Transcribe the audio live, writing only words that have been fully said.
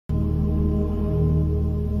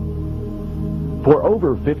For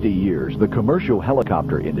over 50 years, the commercial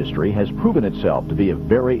helicopter industry has proven itself to be a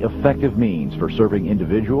very effective means for serving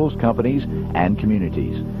individuals, companies, and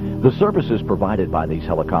communities. The services provided by these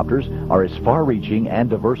helicopters are as far-reaching and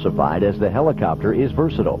diversified as the helicopter is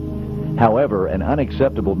versatile. However, an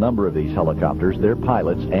unacceptable number of these helicopters, their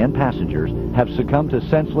pilots, and passengers have succumbed to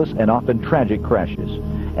senseless and often tragic crashes.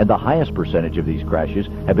 And the highest percentage of these crashes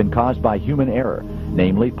have been caused by human error,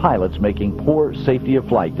 namely pilots making poor safety of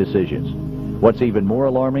flight decisions. What's even more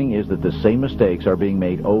alarming is that the same mistakes are being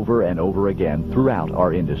made over and over again throughout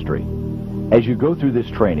our industry. As you go through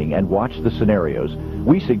this training and watch the scenarios,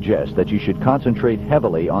 we suggest that you should concentrate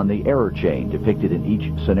heavily on the error chain depicted in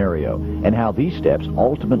each scenario and how these steps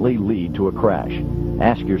ultimately lead to a crash.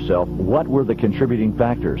 Ask yourself, what were the contributing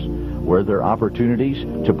factors? Were there opportunities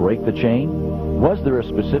to break the chain? Was there a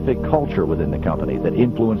specific culture within the company that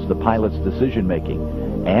influenced the pilot's decision-making?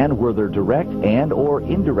 And were there direct and or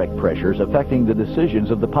indirect pressures affecting the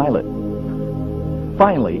decisions of the pilot?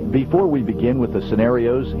 Finally, before we begin with the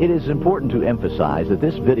scenarios, it is important to emphasize that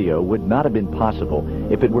this video would not have been possible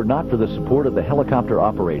if it were not for the support of the helicopter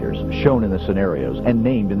operators shown in the scenarios and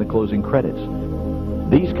named in the closing credits.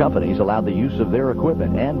 These companies allowed the use of their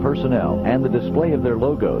equipment and personnel and the display of their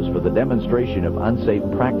logos for the demonstration of unsafe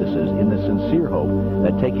practices in the sincere hope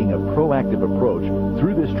that taking a proactive approach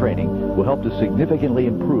through this training will help to significantly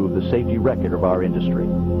improve the safety record of our industry.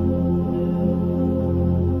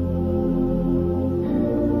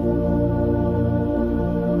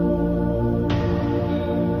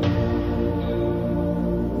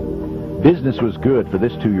 Business was good for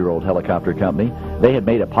this 2-year-old helicopter company. They had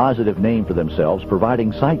made a positive name for themselves,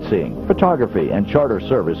 providing sightseeing, photography, and charter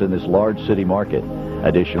service in this large city market.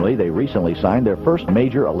 Additionally, they recently signed their first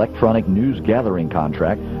major electronic news gathering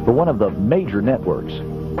contract for one of the major networks.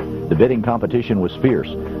 The bidding competition was fierce,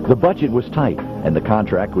 the budget was tight, and the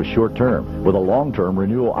contract was short-term, with a long-term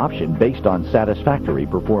renewal option based on satisfactory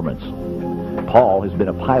performance. Paul has been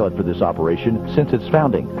a pilot for this operation since its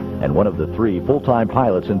founding, and one of the 3 full-time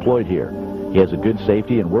pilots employed here. He has a good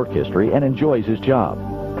safety and work history and enjoys his job.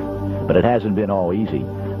 But it hasn't been all easy.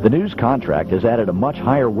 The news contract has added a much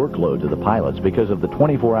higher workload to the pilots because of the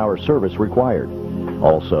 24-hour service required.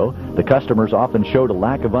 Also, the customers often showed a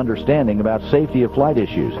lack of understanding about safety of flight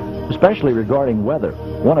issues, especially regarding weather.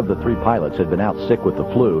 One of the 3 pilots had been out sick with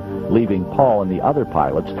the flu, leaving Paul and the other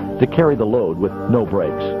pilots to carry the load with no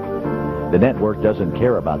breaks. The network doesn't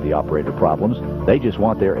care about the operator problems. They just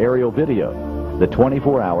want their aerial video. The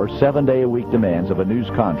 24-hour, 7-day-a-week demands of a news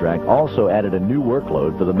contract also added a new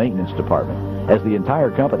workload for the maintenance department, as the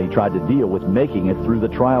entire company tried to deal with making it through the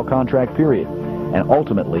trial contract period and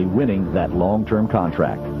ultimately winning that long-term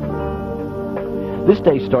contract. This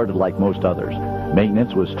day started like most others.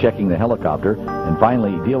 Maintenance was checking the helicopter and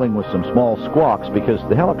finally dealing with some small squawks because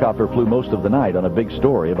the helicopter flew most of the night on a big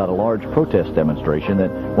story about a large protest demonstration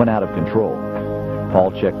that went out of control.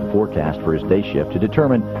 Paul checked the forecast for his day shift to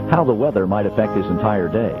determine how the weather might affect his entire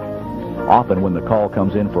day. Often when the call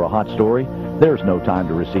comes in for a hot story, there's no time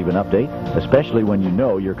to receive an update, especially when you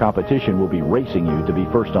know your competition will be racing you to be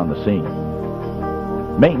first on the scene.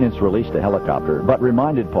 Maintenance released the helicopter, but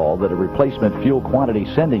reminded Paul that a replacement fuel quantity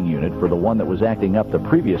sending unit for the one that was acting up the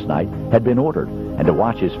previous night had been ordered, and to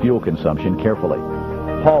watch his fuel consumption carefully.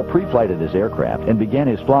 Paul pre-flighted his aircraft and began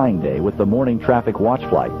his flying day with the morning traffic watch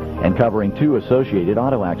flight and covering 2 associated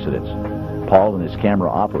auto accidents. Paul and his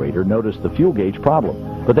camera operator noticed the fuel gauge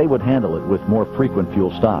problem, but they would handle it with more frequent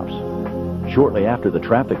fuel stops. Shortly after the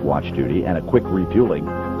traffic watch duty and a quick refueling,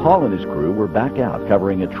 Paul and his crew were back out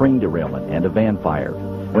covering a train derailment and a van fire.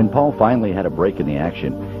 When Paul finally had a break in the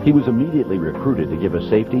action, he was immediately recruited to give a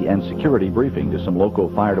safety and security briefing to some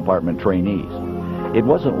local fire department trainees. It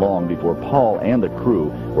wasn't long before Paul and the crew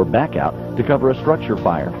were back out to cover a structure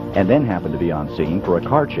fire, and then happened to be on scene for a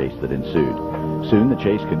car chase that ensued. Soon the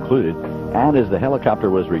chase concluded, and as the helicopter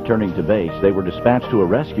was returning to base, they were dispatched to a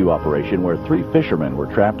rescue operation where 3 fishermen were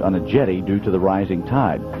trapped on a jetty due to the rising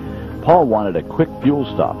tide. Paul wanted a quick fuel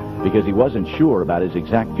stop because he wasn't sure about his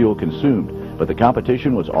exact fuel consumed, but the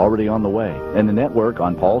competition was already on the way, and the network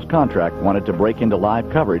on Paul's contract wanted to break into live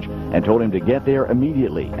coverage and told him to get there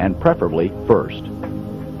immediately and preferably first.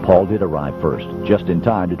 Paul did arrive first, just in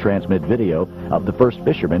time to transmit video of the first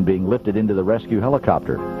fisherman being lifted into the rescue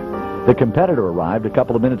helicopter. The competitor arrived a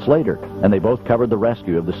couple of minutes later, and they both covered the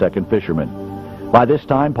rescue of the second fisherman. By this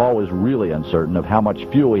time, Paul was really uncertain of how much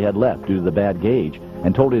fuel he had left due to the bad gauge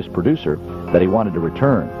and told his producer that he wanted to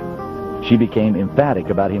return. She became emphatic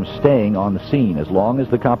about him staying on the scene as long as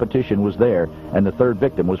the competition was there and the 3rd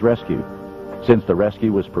victim was rescued. Since the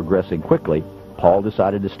rescue was progressing quickly, Paul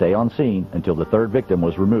decided to stay on scene until the 3rd victim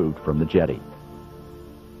was removed from the jetty.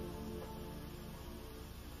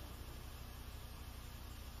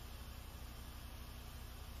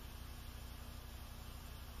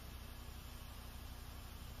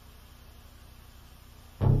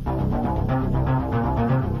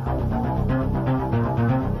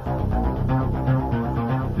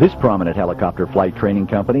 This prominent helicopter flight training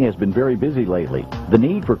company has been very busy lately. The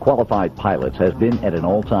need for qualified pilots has been at an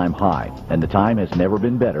all-time high, and the time has never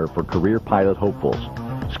been better for career pilot hopefuls.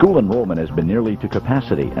 School enrollment has been nearly to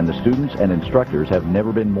capacity, and the students and instructors have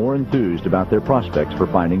never been more enthused about their prospects for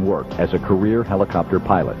finding work as a career helicopter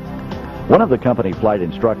pilot. One of the company flight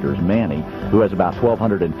instructors, Manny, who has about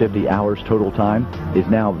 1,250 hours total time, is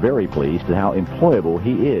now very pleased at how employable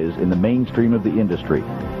he is in the mainstream of the industry.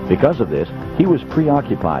 Because of this, he was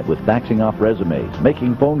preoccupied with faxing off resumes,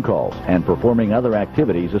 making phone calls, and performing other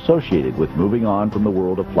activities associated with moving on from the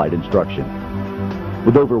world of flight instruction.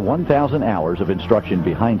 With over 1,000 hours of instruction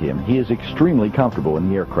behind him, he is extremely comfortable in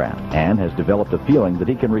the aircraft and has developed a feeling that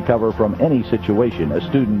he can recover from any situation a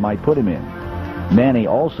student might put him in. Manny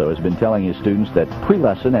also has been telling his students that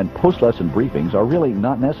pre-lesson and post-lesson briefings are really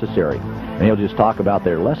not necessary, and he'll just talk about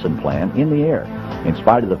their lesson plan in the air, in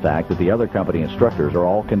spite of the fact that the other company instructors are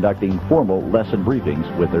all conducting formal lesson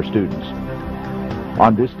briefings with their students.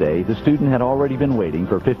 On this day, the student had already been waiting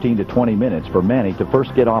for 15 to 20 minutes for Manny to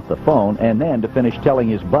first get off the phone and then to finish telling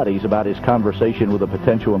his buddies about his conversation with a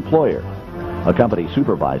potential employer. A company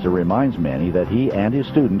supervisor reminds Manny that he and his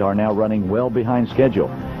student are now running well behind schedule,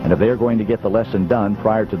 and if they are going to get the lesson done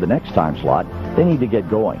prior to the next time slot, they need to get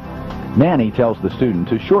going. Manny tells the student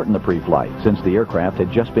to shorten the pre-flight since the aircraft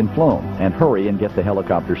had just been flown and hurry and get the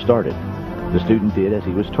helicopter started. The student did as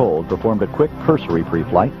he was told, performed a quick cursory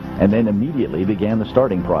pre-flight, and then immediately began the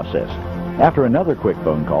starting process. After another quick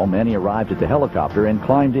phone call, Manny arrived at the helicopter and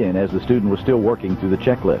climbed in as the student was still working through the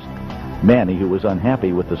checklist. Manny, who was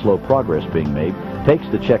unhappy with the slow progress being made, takes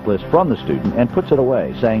the checklist from the student and puts it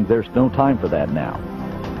away, saying there's no time for that now.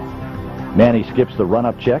 Manny skips the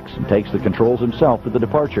run-up checks and takes the controls himself for the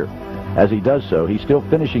departure. As he does so, he's still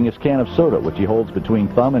finishing his can of soda, which he holds between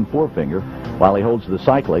thumb and forefinger, while he holds the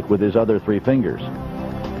cyclic with his other three fingers.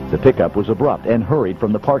 The pickup was abrupt and hurried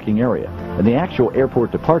from the parking area, and the actual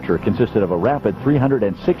airport departure consisted of a rapid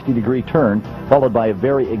 360-degree turn, followed by a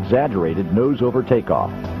very exaggerated nose-over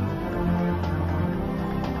takeoff.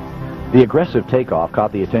 The aggressive takeoff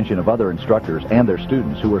caught the attention of other instructors and their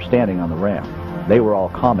students who were standing on the ramp. They were all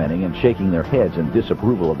commenting and shaking their heads in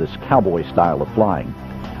disapproval of this cowboy style of flying.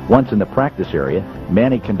 Once in the practice area,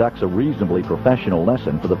 Manny conducts a reasonably professional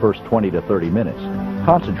lesson for the first 20 to 30 minutes,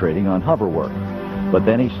 concentrating on hover work. But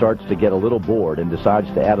then he starts to get a little bored and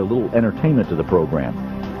decides to add a little entertainment to the program.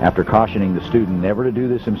 After cautioning the student never to do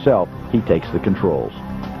this himself, he takes the controls.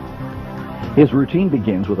 His routine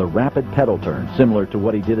begins with a rapid pedal turn, similar to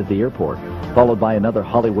what he did at the airport, followed by another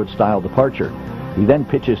Hollywood-style departure. He then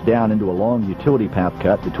pitches down into a long utility path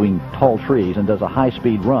cut between tall trees and does a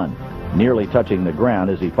high-speed run, nearly touching the ground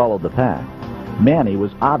as he followed the path. Manny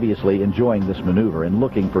was obviously enjoying this maneuver and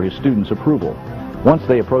looking for his students' approval. Once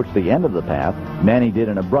they approached the end of the path, Manny did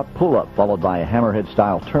an abrupt pull-up followed by a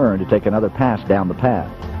hammerhead-style turn to take another pass down the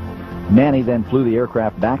path. Manny then flew the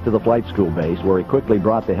aircraft back to the flight school base, where he quickly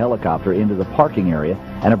brought the helicopter into the parking area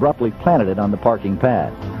and abruptly planted it on the parking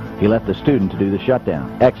pad. He left the student to do the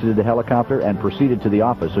shutdown, exited the helicopter, and proceeded to the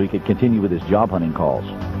office so he could continue with his job hunting calls.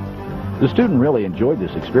 The student really enjoyed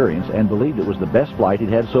this experience and believed it was the best flight he'd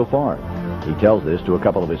had so far. He tells this to a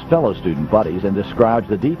couple of his fellow student buddies and describes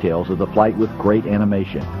the details of the flight with great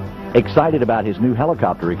animation. Excited about his new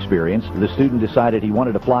helicopter experience, the student decided he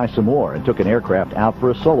wanted to fly some more and took an aircraft out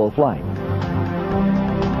for a solo flight.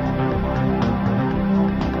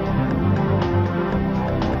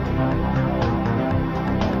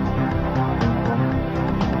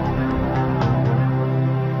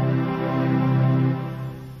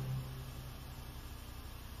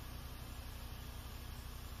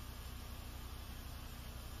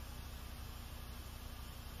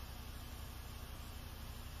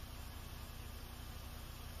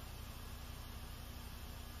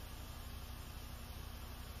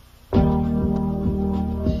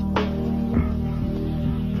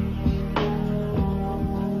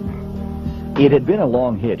 It had been a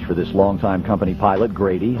long hitch for this longtime company pilot,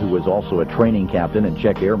 Grady, who was also a training captain and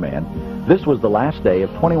check airman. This was the last day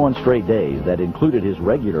of 21 straight days that included his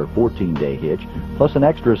regular 14-day hitch, plus an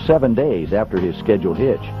extra 7 days after his scheduled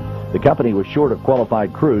hitch. The company was short of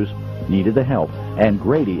qualified crews, needed the help, and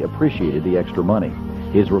Grady appreciated the extra money.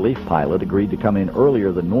 His relief pilot agreed to come in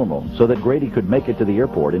earlier than normal so that Grady could make it to the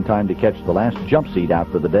airport in time to catch the last jump seat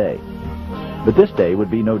out for the day. But this day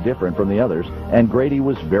would be no different from the others, and Grady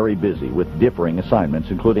was very busy with differing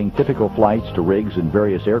assignments, including typical flights to rigs and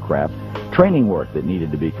various aircraft, training work that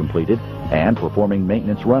needed to be completed, and performing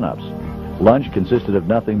maintenance run-ups. Lunch consisted of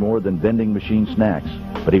nothing more than vending machine snacks,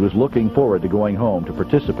 but he was looking forward to going home to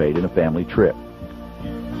participate in a family trip.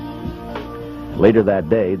 Later that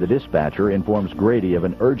day, the dispatcher informs Grady of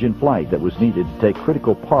an urgent flight that was needed to take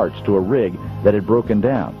critical parts to a rig that had broken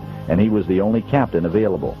down, and he was the only captain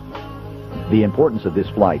available. The importance of this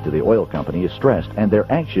flight to the oil company is stressed, and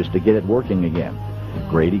they're anxious to get it working again.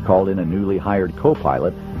 Grady called in a newly hired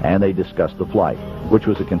co-pilot, and they discussed the flight, which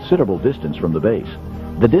was a considerable distance from the base.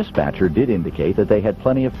 The dispatcher did indicate that they had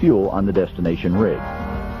plenty of fuel on the destination rig.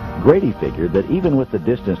 Grady figured that even with the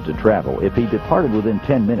distance to travel, if he departed within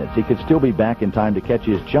 10 minutes, he could still be back in time to catch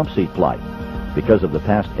his jump seat flight. Because of the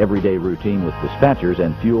past everyday routine with dispatchers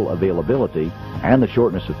and fuel availability and the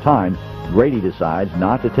shortness of time, Grady decides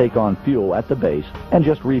not to take on fuel at the base and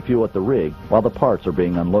just refuel at the rig while the parts are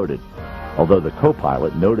being unloaded. Although the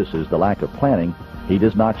co-pilot notices the lack of planning, he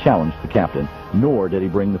does not challenge the captain, nor did he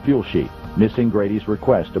bring the fuel sheet, missing Grady's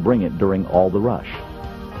request to bring it during all the rush.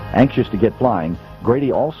 Anxious to get flying,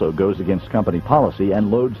 Grady also goes against company policy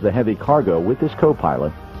and loads the heavy cargo with his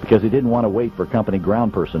co-pilot because he didn't want to wait for company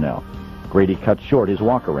ground personnel. Grady cuts short his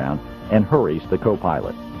walk-around and hurries the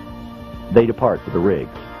co-pilot. They depart for the rig.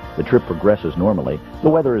 The trip progresses normally. The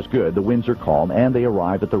weather is good, the winds are calm, and they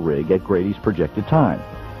arrive at the rig at Grady's projected time.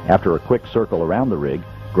 After a quick circle around the rig,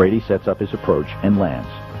 Grady sets up his approach and lands.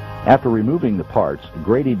 After removing the parts,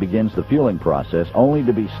 Grady begins the fueling process only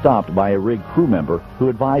to be stopped by a rig crew member who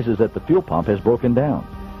advises that the fuel pump has broken down.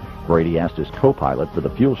 Grady asked his co-pilot for the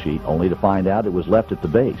fuel sheet only to find out it was left at the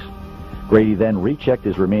base. Grady then rechecked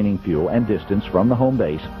his remaining fuel and distance from the home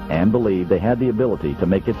base and believed they had the ability to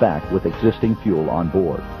make it back with existing fuel on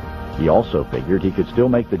board. He also figured he could still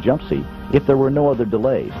make the jump seat if there were no other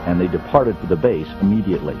delays, and they departed for the base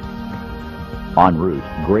immediately. En route,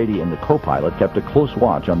 Grady and the co-pilot kept a close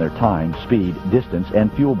watch on their time, speed, distance,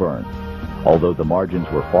 and fuel burn. Although the margins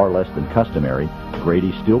were far less than customary,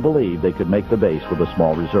 Grady still believed they could make the base with a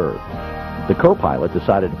small reserve. The co-pilot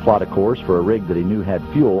decided to plot a course for a rig that he knew had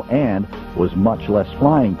fuel and was much less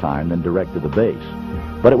flying time than direct to the base.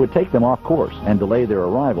 But it would take them off course and delay their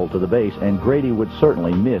arrival to the base, and Grady would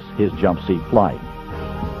certainly miss his jump seat flight.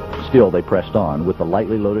 Still, they pressed on, with the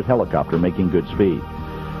lightly loaded helicopter making good speed.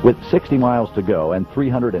 With 60 miles to go and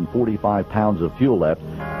 345 pounds of fuel left,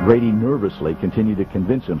 Grady nervously continued to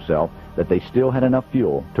convince himself that they still had enough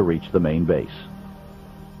fuel to reach the main base.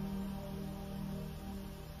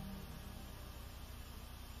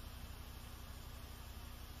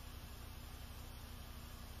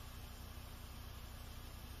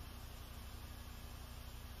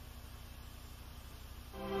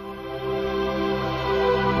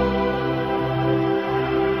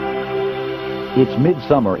 It's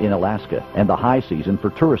midsummer in Alaska and the high season for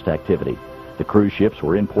tourist activity. The cruise ships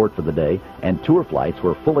were in port for the day, and tour flights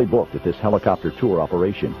were fully booked at this helicopter tour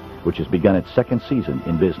operation, which has begun its second season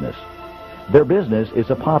in business. Their business is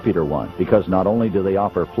a popular one because not only do they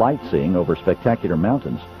offer flight seeing over spectacular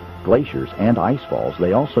mountains, glaciers, and ice falls,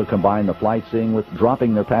 they also combine the flight seeing with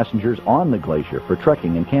dropping their passengers on the glacier for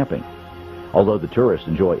trekking and camping. Although the tourists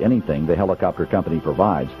enjoy anything the helicopter company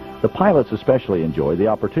provides, the pilots especially enjoy the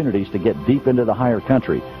opportunities to get deep into the higher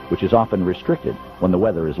country, which is often restricted when the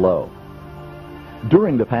weather is low.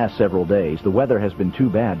 During the past several days, the weather has been too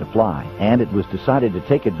bad to fly, and it was decided to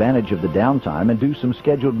take advantage of the downtime and do some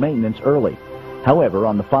scheduled maintenance early. However,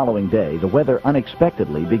 on the following day, the weather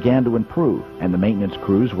unexpectedly began to improve, and the maintenance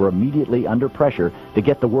crews were immediately under pressure to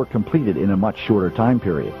get the work completed in a much shorter time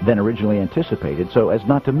period than originally anticipated so as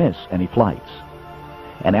not to miss any flights.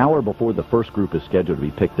 An hour before the first group is scheduled to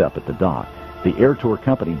be picked up at the dock, the Air Tour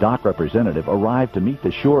Company dock representative arrived to meet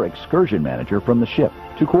the shore excursion manager from the ship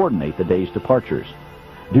to coordinate the day's departures.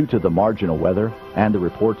 Due to the marginal weather and the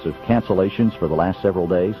reports of cancellations for the last several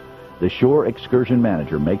days, the shore excursion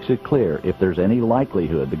manager makes it clear if there's any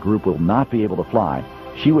likelihood the group will not be able to fly,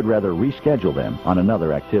 she would rather reschedule them on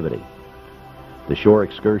another activity. The shore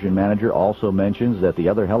excursion manager also mentions that the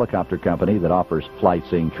other helicopter company that offers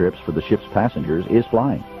flight-seeing trips for the ship's passengers is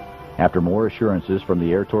flying. After more assurances from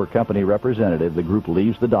the Air Tour Company representative, the group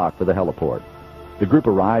leaves the dock for the heliport. The group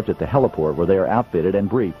arrives at the heliport where they are outfitted and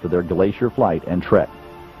briefed for their glacier flight and trek.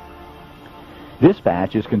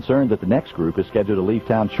 Dispatch is concerned that the next group is scheduled to leave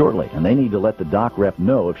town shortly, and they need to let the dock rep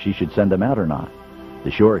know if she should send them out or not. The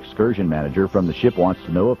shore excursion manager from the ship wants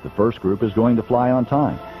to know if the first group is going to fly on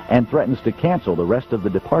time, and threatens to cancel the rest of the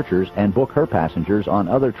departures and book her passengers on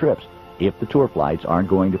other trips if the tour flights aren't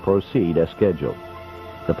going to proceed as scheduled.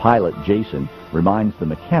 The pilot, Jason, reminds the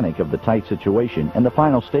mechanic of the tight situation, and the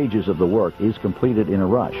final stages of the work is completed in a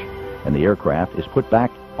rush, and the aircraft is put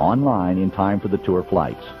back online in time for the tour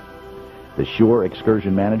flights. The shore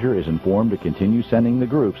excursion manager is informed to continue sending the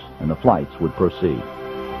groups, and the flights would proceed.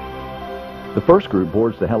 The first group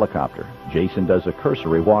boards the helicopter. Jason does a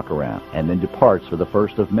cursory walk-around and then departs for the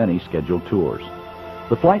first of many scheduled tours.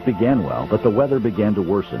 The flight began well, but the weather began to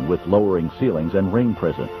worsen with lowering ceilings and rain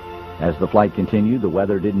present. As the flight continued, the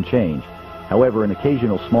weather didn't change. However, an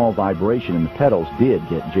occasional small vibration in the pedals did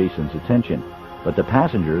get Jason's attention. But the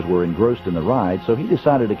passengers were engrossed in the ride, so he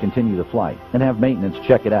decided to continue the flight and have maintenance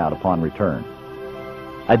check it out upon return.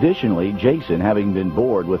 Additionally, Jason, having been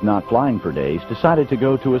bored with not flying for days, decided to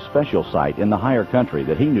go to a special site in the higher country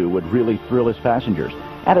that he knew would really thrill his passengers,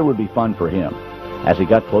 and it would be fun for him. As he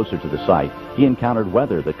got closer to the site, he encountered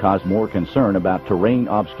weather that caused more concern about terrain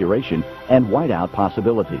obscuration and whiteout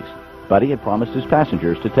possibilities. But he had promised his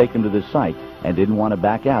passengers to take him to this site and didn't want to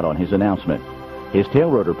back out on his announcement. His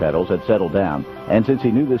tail rotor pedals had settled down, and since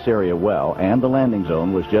he knew this area well and the landing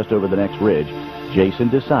zone was just over the next ridge, Jason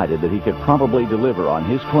decided that he could probably deliver on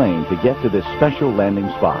his claim to get to this special landing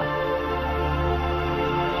spot.